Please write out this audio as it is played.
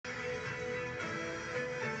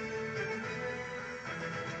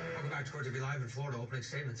Back to Court TV Live in Florida. Opening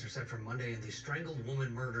statements are set for Monday in the strangled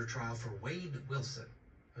woman murder trial for Wade Wilson.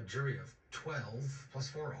 A jury of 12 plus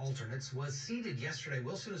 4 alternates was seated yesterday.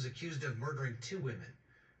 Wilson is accused of murdering 2 women,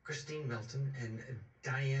 Christine Melton and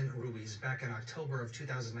Diane Ruiz, back in October of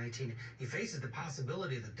 2019. He faces the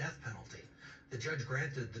possibility of the death penalty. The judge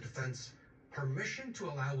granted the defense permission to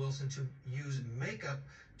allow Wilson to use makeup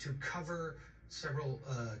to cover several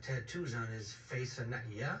tattoos on his face and neck.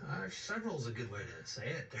 Yeah, several is a good way to say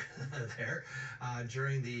it there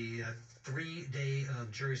during the 3-day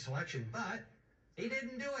of jury selection, but he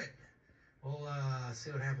didn't do it. We'll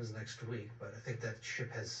see what happens next week, but I think that ship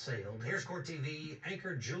has sailed. Here's Court TV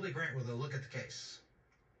anchor Julie Grant with a look at the case.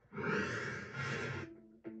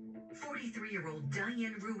 43-year-old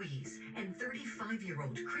Diane Ruiz and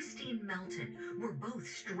 35-year-old Christine Melton were both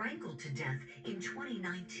strangled to death in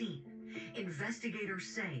 2019. Investigators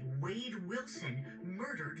say Wade Wilson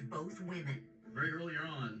murdered both women. Very earlier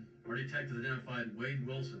on, our detectives identified Wade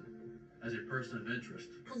Wilson as a person of interest.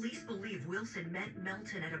 Police believe Wilson met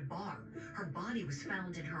Melton at a bar. Her body was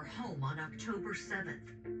found in her home on October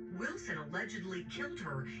 7th. Wilson allegedly killed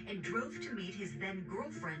her and drove to meet his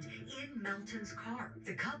then-girlfriend in Melton's car.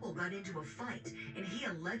 The couple got into a fight, and he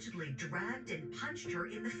allegedly dragged and punched her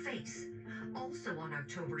in the face. Also on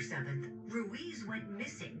October 7th, Ruiz went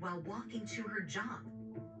missing while walking to her job.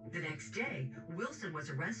 The next day, Wilson was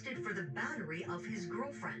arrested for the battery of his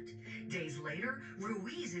girlfriend. Days later,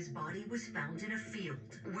 Ruiz's body was found in a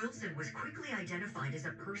field. Wilson was quickly identified as a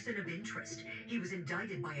person of interest. He was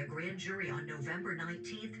indicted by a grand jury on November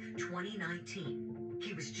 19th, 2019.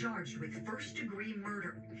 He was charged with first-degree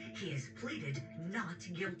murder. He has pleaded not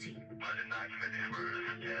guilty. I did not commit these murders,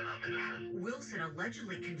 and I'm innocent. Wilson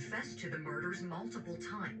allegedly confessed to the murders multiple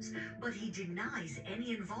times, but he denies any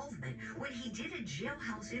involvement when he did a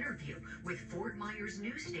jailhouse interview with Fort Myers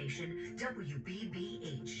news station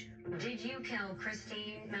WBBH. Did you kill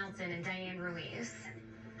Christine Melton and Diane Ruiz?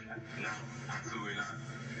 No, absolutely not.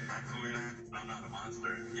 Absolutely not. I'm not a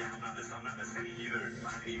monster. Yeah, I'm not a saint either.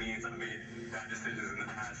 By any means, I made bad decisions in the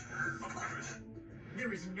past, of course.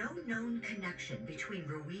 There is no known connection between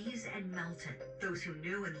Ruiz and Melton. Those who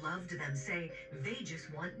knew and loved them say they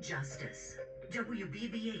just want justice.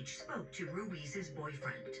 WBBH spoke to Ruiz's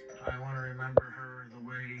boyfriend. I want to remember her the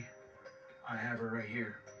way I have her right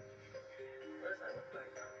here.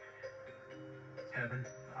 Heaven.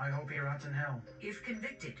 I hope he rots in hell. If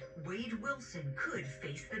convicted, Wade Wilson could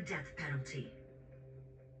face the death penalty.